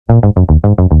Hello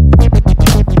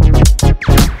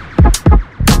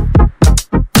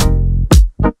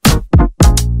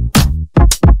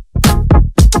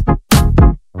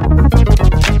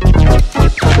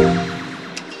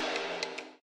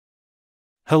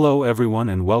everyone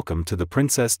and welcome to the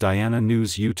Princess Diana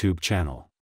News YouTube channel.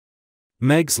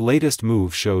 Meg's latest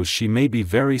move shows she may be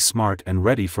very smart and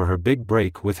ready for her big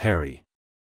break with Harry.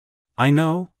 I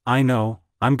know,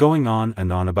 I'm going on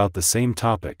and on about the same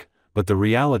topic, but the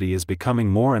reality is becoming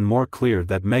more and more clear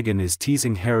that Meghan is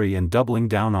teasing Harry and doubling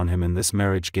down on him in this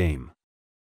marriage game.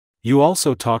 You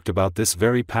also talked about this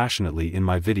very passionately in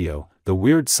my video, the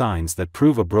weird signs that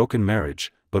prove a broken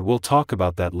marriage, but we'll talk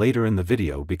about that later in the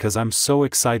video because I'm so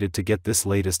excited to get this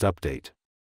latest update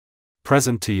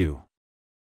present to you.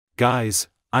 Guys,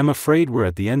 I'm afraid we're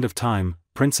at the end of time.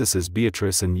 Princesses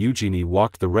Beatrice and Eugenie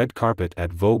walked the red carpet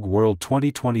at Vogue World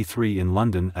 2023 in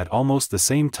London at almost the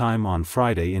same time on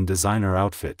Friday in designer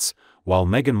outfits, while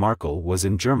Meghan Markle was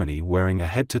in Germany wearing a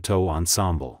head-to-toe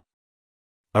ensemble.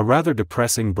 A rather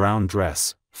depressing brown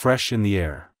dress, fresh in the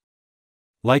air.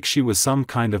 Like she was some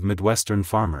kind of Midwestern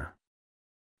farmer.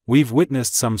 We've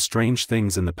witnessed some strange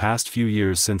things in the past few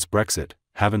years since Brexit,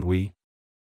 haven't we?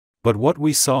 But what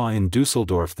we saw in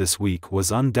Dusseldorf this week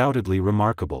was undoubtedly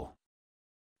remarkable.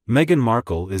 Meghan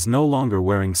Markle is no longer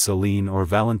wearing Celine or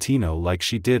Valentino like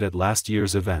she did at last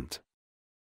year's event.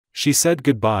 She said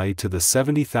goodbye to the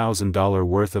 $70,000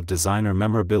 worth of designer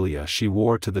memorabilia she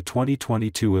wore to the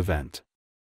 2022 event.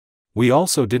 We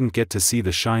also didn't get to see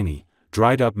the shiny,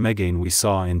 dried-up Meghan we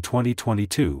saw in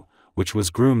 2022, which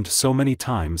was groomed so many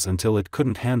times until it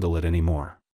couldn't handle it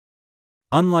anymore.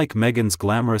 Unlike Meghan's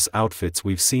glamorous outfits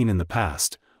we've seen in the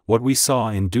past, what we saw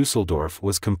in Dusseldorf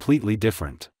was completely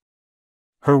different.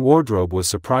 Her wardrobe was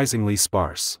surprisingly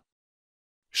sparse.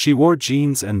 She wore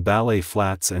jeans and ballet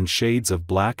flats and shades of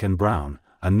black and brown,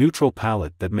 a neutral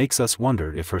palette that makes us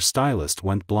wonder if her stylist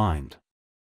went blind.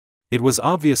 It was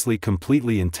obviously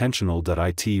completely intentional.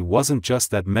 It wasn't just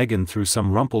that Meghan threw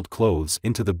some rumpled clothes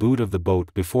into the boot of the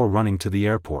boat before running to the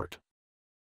airport.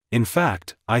 In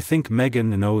fact, I think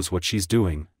Meghan knows what she's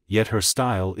doing, yet her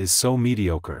style is so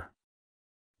mediocre.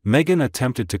 Meghan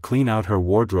attempted to clean out her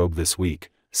wardrobe this week,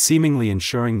 seemingly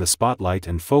ensuring the spotlight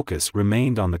and focus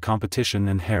remained on the competition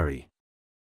and Harry.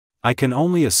 I can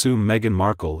only assume Meghan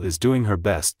Markle is doing her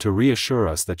best to reassure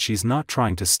us that she's not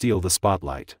trying to steal the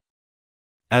spotlight.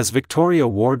 As Victoria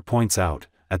Ward points out,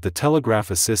 at the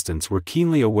Telegraph assistants were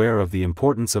keenly aware of the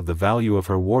importance of the value of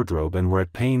her wardrobe and were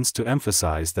at pains to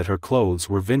emphasize that her clothes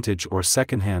were vintage or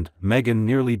secondhand. Meghan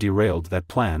nearly derailed that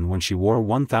plan when she wore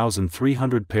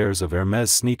 1,300 pairs of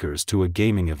Hermes sneakers to a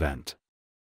gaming event.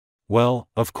 Well,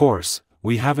 of course,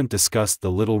 we haven't discussed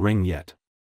the little ring yet.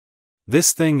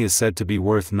 This thing is said to be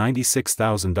worth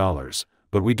 $96,000,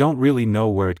 but we don't really know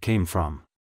where it came from.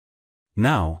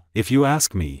 Now, if you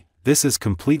ask me, this is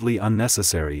completely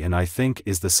unnecessary and I think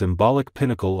is the symbolic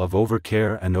pinnacle of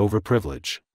overcare and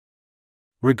overprivilege.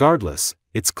 Regardless,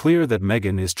 it's clear that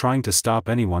Meghan is trying to stop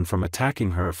anyone from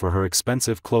attacking her for her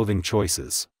expensive clothing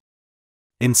choices.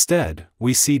 Instead,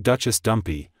 we see Duchess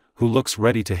Dumpy, who looks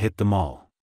ready to hit them all.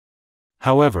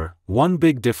 However, one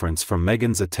big difference from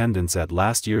Meghan's attendance at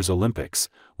last year's Olympics,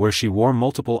 where she wore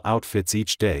multiple outfits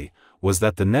each day, was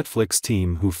that the Netflix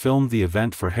team who filmed the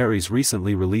event for Harry's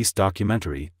recently released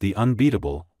documentary, The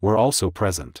Unbeatable, were also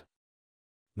present.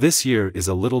 This year is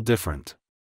a little different.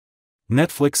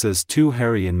 Netflix's two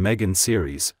Harry and Meghan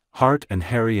series, Heart and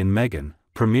Harry and Meghan,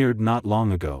 premiered not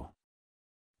long ago.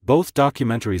 Both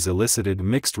documentaries elicited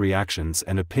mixed reactions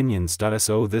and opinions.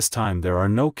 So this time there are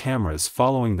no cameras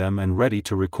following them and ready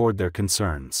to record their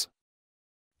concerns.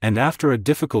 And after a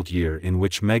difficult year in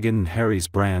which Meghan and Harry's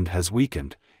brand has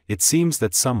weakened, it seems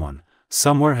that someone,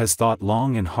 somewhere has thought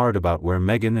long and hard about where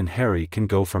Meghan and Harry can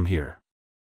go from here.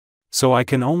 So I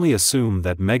can only assume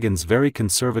that Meghan's very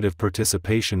conservative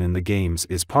participation in the games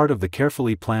is part of the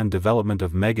carefully planned development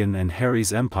of Meghan and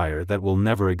Harry's empire that will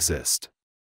never exist.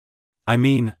 I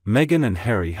mean, Meghan and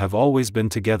Harry have always been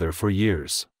together for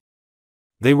years.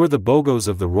 They were the bogos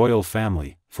of the royal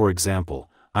family. For example,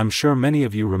 I'm sure many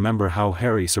of you remember how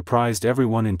Harry surprised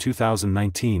everyone in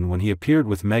 2019 when he appeared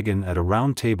with Meghan at a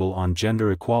round table on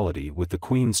gender equality with the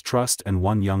Queen's Trust and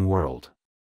One Young World.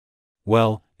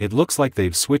 Well, it looks like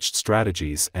they've switched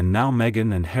strategies and now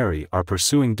Meghan and Harry are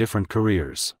pursuing different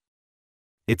careers.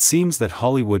 It seems that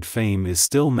Hollywood fame is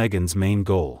still Meghan's main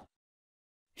goal.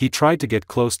 He tried to get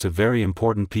close to very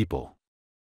important people.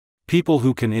 People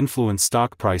who can influence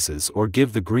stock prices or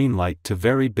give the green light to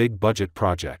very big budget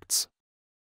projects.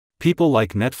 People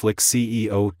like Netflix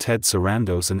CEO Ted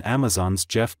Sarandos and Amazon's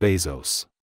Jeff Bezos.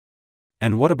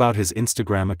 And what about his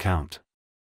Instagram account?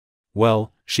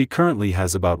 Well, she currently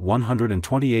has about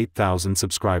 128,000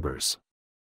 subscribers.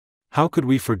 How could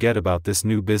we forget about this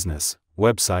new business,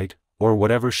 website, or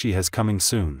whatever she has coming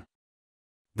soon?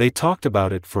 They talked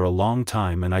about it for a long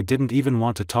time and I didn't even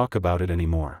want to talk about it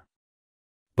anymore.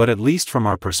 But at least from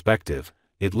our perspective,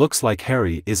 it looks like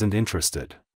Harry isn't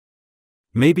interested.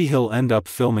 Maybe he'll end up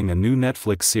filming a new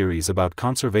Netflix series about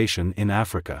conservation in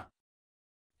Africa.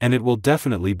 And it will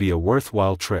definitely be a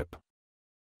worthwhile trip.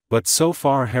 But so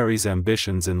far Harry's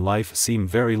ambitions in life seem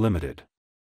very limited.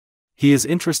 He is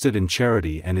interested in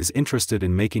charity and is interested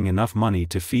in making enough money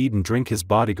to feed and drink his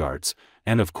bodyguards,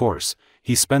 and of course,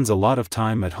 he spends a lot of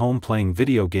time at home playing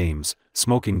video games,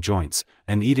 smoking joints,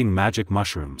 and eating magic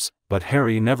mushrooms, but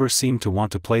Harry never seemed to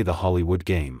want to play the Hollywood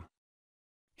game.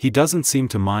 He doesn't seem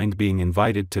to mind being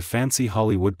invited to fancy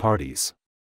Hollywood parties.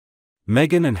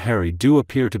 Meghan and Harry do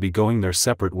appear to be going their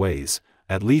separate ways,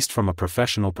 at least from a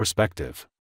professional perspective.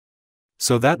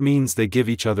 So that means they give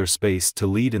each other space to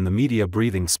lead in the media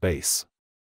breathing space.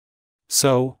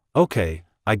 So, okay,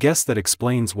 I guess that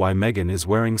explains why Meghan is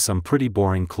wearing some pretty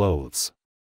boring clothes.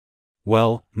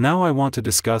 Well, now I want to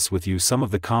discuss with you some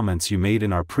of the comments you made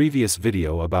in our previous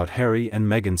video about Harry and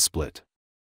Meghan's split.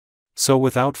 So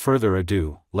without further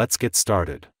ado, let's get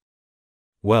started.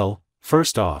 Well,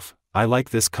 first off, I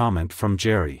like this comment from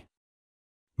Jerry.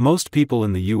 Most people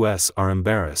in the US are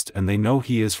embarrassed and they know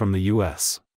he is from the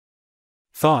US.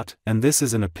 Thought, and this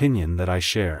is an opinion that I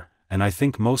share, and I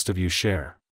think most of you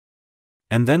share.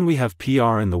 And then we have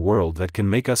PR in the world that can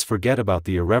make us forget about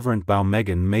the irreverent bow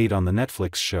Meghan made on the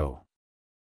Netflix show.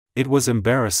 It was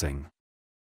embarrassing.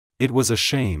 It was a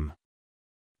shame.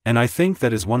 And I think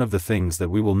that is one of the things that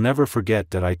we will never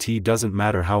forget, that it doesn't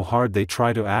matter how hard they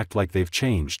try to act like they've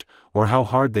changed, or how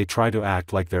hard they try to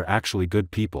act like they're actually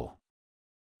good people.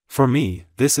 For me,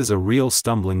 this is a real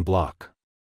stumbling block.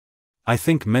 I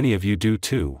think many of you do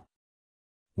too.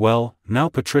 Well, now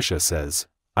Patricia says,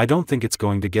 I don't think it's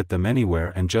going to get them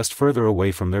anywhere and just further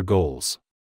away from their goals.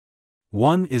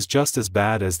 One is just as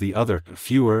bad as the other,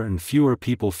 fewer and fewer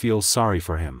people feel sorry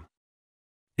for him.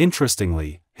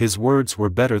 Interestingly, his words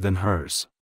were better than hers.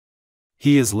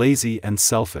 He is lazy and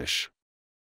selfish.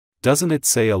 Doesn't it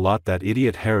say a lot that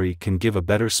idiot Harry can give a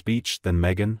better speech than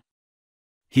Meghan?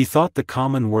 He thought the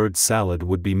common word salad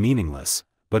would be meaningless,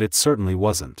 but it certainly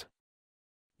wasn't.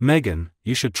 Meghan,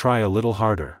 you should try a little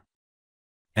harder.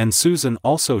 And Susan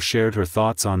also shared her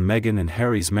thoughts on Meghan and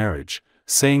Harry's marriage,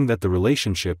 saying that the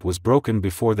relationship was broken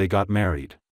before they got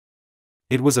married.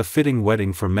 It was a fitting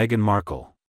wedding for Meghan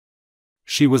Markle.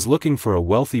 She was looking for a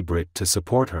wealthy Brit to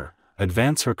support her,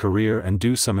 advance her career and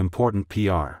do some important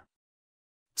PR.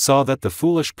 Saw that the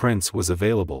foolish prince was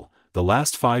available. The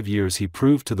last 5 years he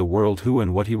proved to the world who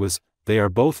and what he was. They are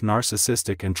both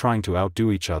narcissistic and trying to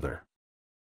outdo each other.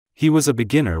 He was a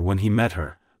beginner when he met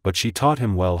her, but she taught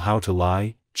him well how to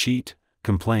lie, cheat,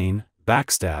 complain,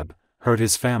 backstab, hurt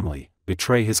his family,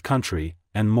 betray his country,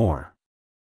 and more.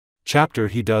 Chapter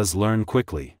he does learn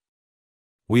quickly.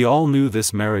 We all knew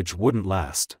this marriage wouldn't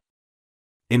last.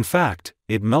 In fact,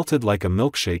 it melted like a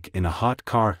milkshake in a hot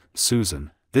car.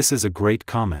 Susan, this is a great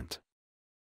comment.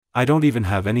 I don't even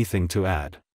have anything to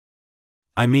add.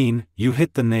 I mean, you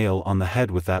hit the nail on the head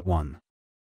with that one.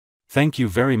 Thank you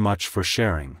very much for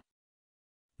sharing.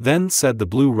 Then said the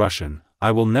Blue Russian,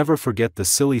 I will never forget the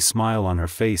silly smile on her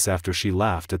face after she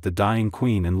laughed at the dying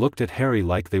queen and looked at Harry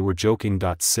like they were joking.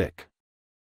 Sick.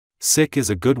 Sick is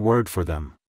a good word for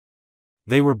them.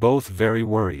 They were both very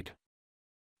worried.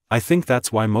 I think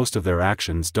that's why most of their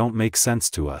actions don't make sense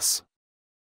to us.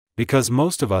 Because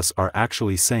most of us are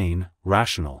actually sane,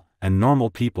 rational, and normal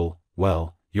people.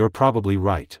 Well, you're probably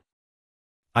right.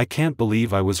 I can't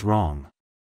believe I was wrong.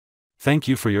 Thank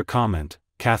you for your comment,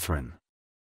 Catherine.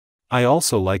 I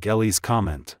also like Ellie's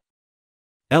comment.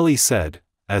 Ellie said,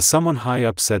 as someone high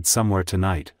up said somewhere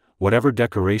tonight, whatever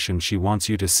decoration she wants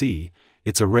you to see,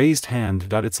 it's a raised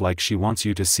hand. It's like she wants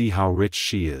you to see how rich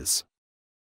she is.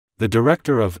 The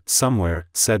director of Somewhere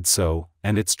said so,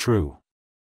 and it's true.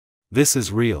 This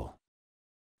is real.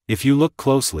 If you look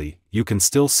closely, you can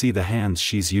still see the hands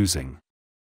she's using.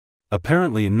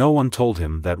 Apparently no one told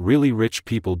him that really rich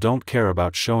people don't care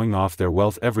about showing off their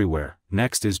wealth everywhere.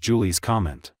 Next is Julie's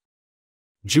comment.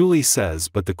 Julie says,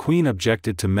 but the Queen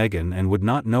objected to Meghan and would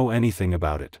not know anything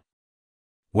about it.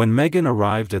 When Meghan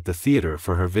arrived at the theater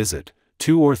for her visit,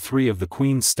 2 or 3 of the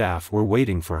Queen's staff were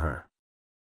waiting for her.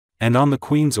 And on the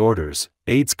Queen's orders,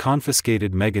 aides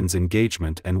confiscated Meghan's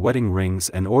engagement and wedding rings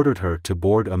and ordered her to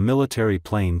board a military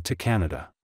plane to Canada.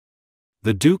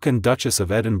 The Duke and Duchess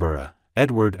of Edinburgh,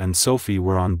 Edward and Sophie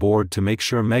were on board to make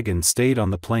sure Meghan stayed on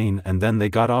the plane, and then they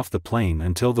got off the plane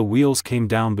until the wheels came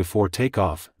down before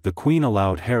takeoff. The Queen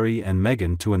allowed Harry and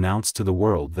Meghan to announce to the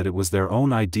world that it was their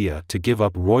own idea to give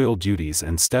up royal duties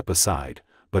and step aside,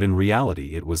 but in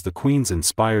reality it was the Queen's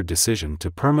inspired decision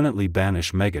to permanently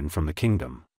banish Meghan from the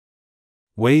kingdom.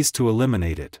 Ways to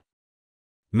eliminate it.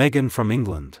 Meghan from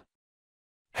England.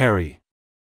 Harry.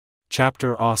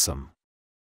 Chapter awesome.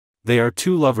 They are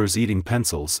two lovers eating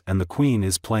pencils and the Queen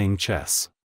is playing chess.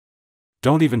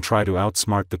 Don't even try to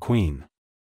outsmart the Queen.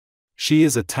 She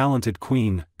is a talented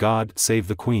queen, God save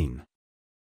the Queen.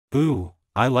 Ooh,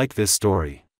 I like this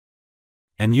story.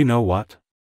 And you know what?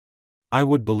 I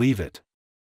would believe it.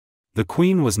 The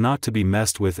Queen was not to be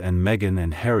messed with, and Meghan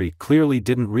and Harry clearly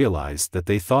didn't realize that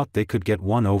they thought they could get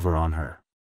one over on her.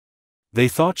 They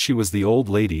thought she was the old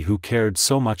lady who cared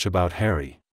so much about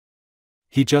Harry.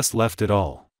 He just left it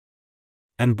all.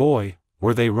 And boy,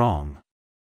 were they wrong.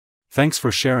 Thanks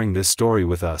for sharing this story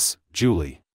with us,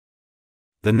 Julie.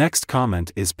 The next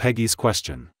comment is Peggy's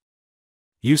question.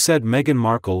 You said Meghan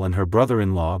Markle and her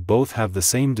brother-in-law both have the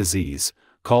same disease,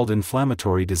 called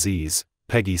inflammatory disease,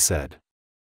 Peggy said.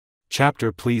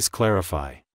 Chapter please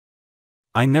clarify.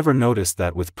 I never noticed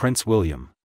that with Prince William.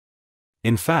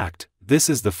 In fact, this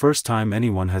is the first time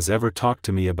anyone has ever talked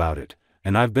to me about it,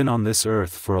 and I've been on this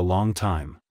earth for a long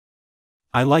time.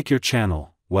 I like your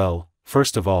channel. Well,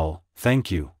 first of all, thank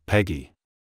you, Peggy.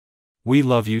 We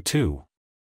love you too.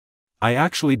 I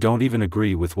actually don't even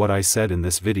agree with what I said in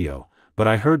this video, but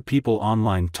I heard people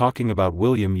online talking about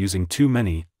William using too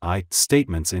many I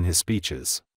statements in his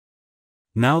speeches.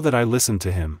 Now that I listen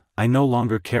to him, I no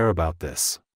longer care about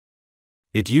this.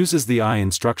 It uses the I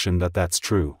instruction that's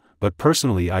true, but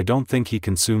personally I don't think he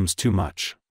consumes too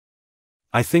much.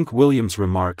 I think William's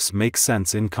remarks make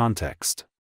sense in context.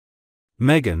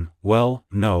 Meghan, well,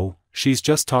 no, she's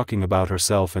just talking about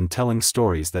herself and telling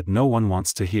stories that no one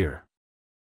wants to hear.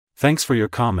 Thanks for your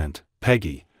comment,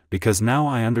 Peggy, because now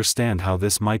I understand how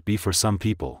this might be for some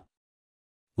people.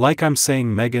 Like I'm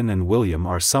saying, Meghan and William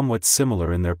are somewhat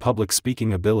similar in their public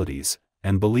speaking abilities,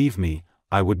 and believe me,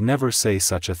 I would never say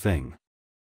such a thing.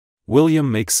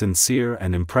 William makes sincere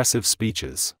and impressive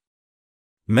speeches.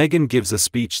 Meghan gives a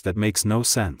speech that makes no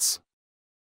sense.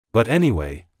 But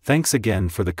anyway, thanks again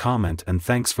for the comment and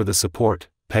thanks for the support,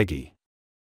 Peggy.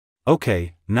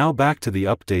 Okay, now back to the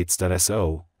updates.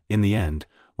 So, in the end,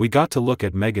 we got to look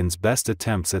at Meghan's best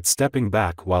attempts at stepping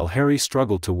back while Harry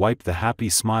struggled to wipe the happy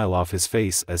smile off his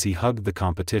face as he hugged the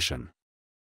competition.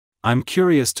 I'm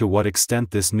curious to what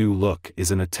extent this new look is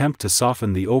an attempt to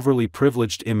soften the overly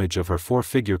privileged image of her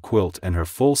four-figure quilt and her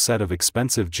full set of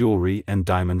expensive jewelry and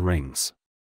diamond rings.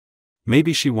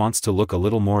 Maybe she wants to look a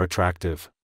little more attractive.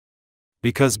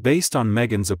 Because based on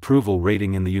Meghan's approval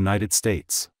rating in the United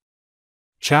States.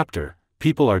 Chapter,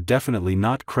 people are definitely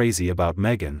not crazy about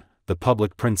Meghan, the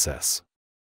public princess.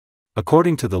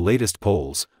 According to the latest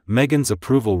polls, Meghan's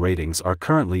approval ratings are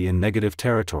currently in negative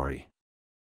territory.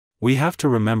 We have to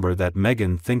remember that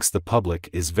Meghan thinks the public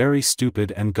is very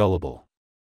stupid and gullible.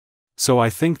 So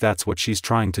I think that's what she's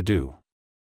trying to do.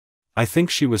 I think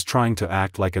she was trying to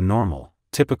act like a normal,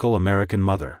 typical American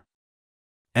mother.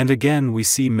 And again we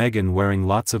see Meghan wearing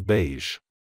lots of beige.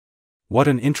 What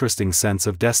an interesting sense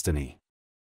of destiny.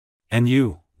 And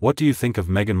you, what do you think of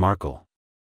Meghan Markle?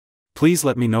 Please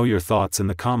let me know your thoughts in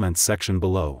the comments section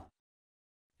below.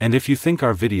 And if you think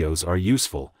our videos are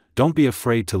useful, don't be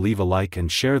afraid to leave a like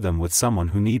and share them with someone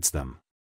who needs them.